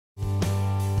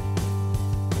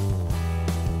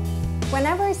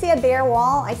Whenever I see a bare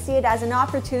wall, I see it as an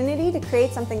opportunity to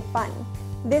create something fun.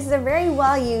 This is a very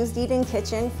well-used eat-in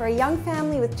kitchen for a young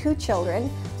family with 2 children,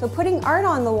 so putting art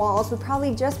on the walls would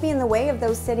probably just be in the way of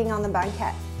those sitting on the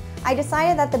banquette. I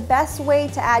decided that the best way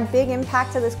to add big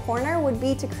impact to this corner would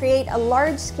be to create a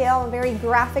large-scale, very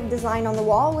graphic design on the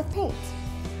wall with paint.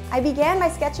 I began by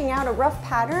sketching out a rough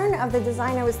pattern of the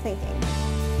design I was thinking.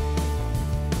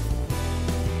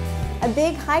 A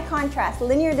big, high-contrast,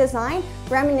 linear design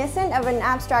reminiscent of an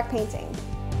abstract painting.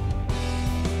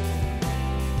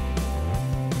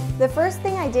 The first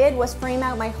thing I did was frame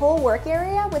out my whole work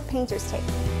area with painter's tape.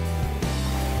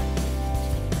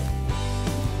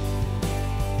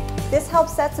 This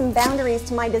helped set some boundaries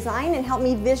to my design and helped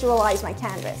me visualize my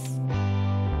canvas.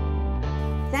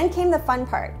 Then came the fun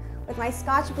part. With my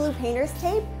Scotch Blue painter's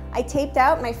tape, I taped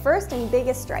out my first and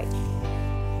biggest stripe.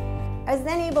 I was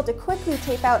then able to quickly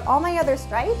tape out all my other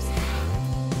stripes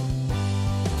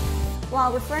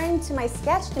while referring to my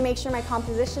sketch to make sure my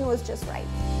composition was just right.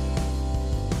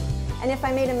 And if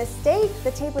I made a mistake,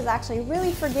 the tape was actually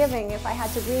really forgiving if I had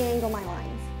to re-angle my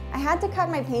lines. I had to cut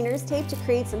my painter's tape to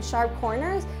create some sharp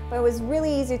corners, but it was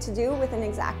really easy to do with an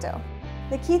X-Acto.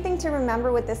 The key thing to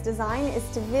remember with this design is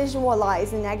to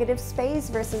visualize the negative space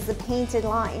versus the painted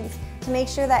lines to make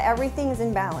sure that everything is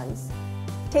in balance.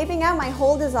 Taping out my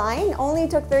whole design only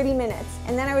took 30 minutes,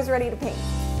 and then I was ready to paint.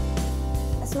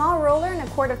 A small roller and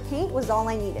a quart of paint was all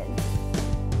I needed.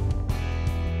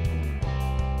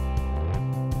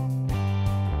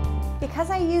 Because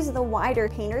I used the wider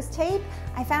painter's tape,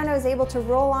 I found I was able to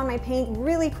roll on my paint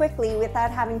really quickly without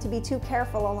having to be too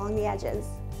careful along the edges.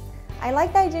 I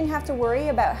liked that I didn't have to worry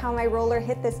about how my roller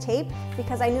hit this tape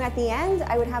because I knew at the end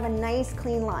I would have a nice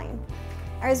clean line.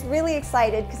 I was really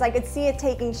excited because I could see it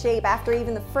taking shape after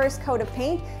even the first coat of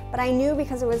paint, but I knew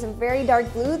because it was a very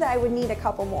dark blue that I would need a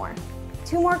couple more.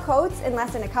 2 more coats in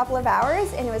less than a couple of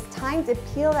hours, and it was time to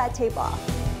peel that tape off.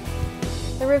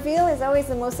 The reveal is always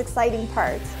the most exciting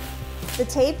part. The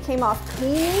tape came off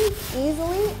cleanly,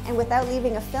 easily, and without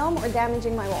leaving a film or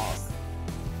damaging my walls.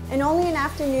 In only an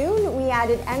afternoon, we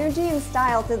added energy and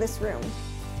style to this room.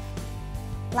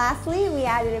 Lastly, we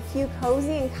added a few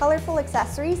cozy and colorful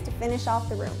accessories to finish off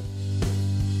the room.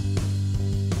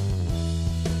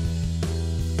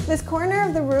 This corner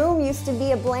of the room used to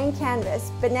be a blank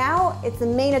canvas, but now it's the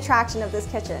main attraction of this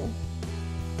kitchen.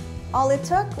 All it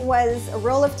took was a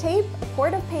roll of tape, a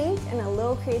quart of paint, and a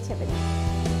little creativity.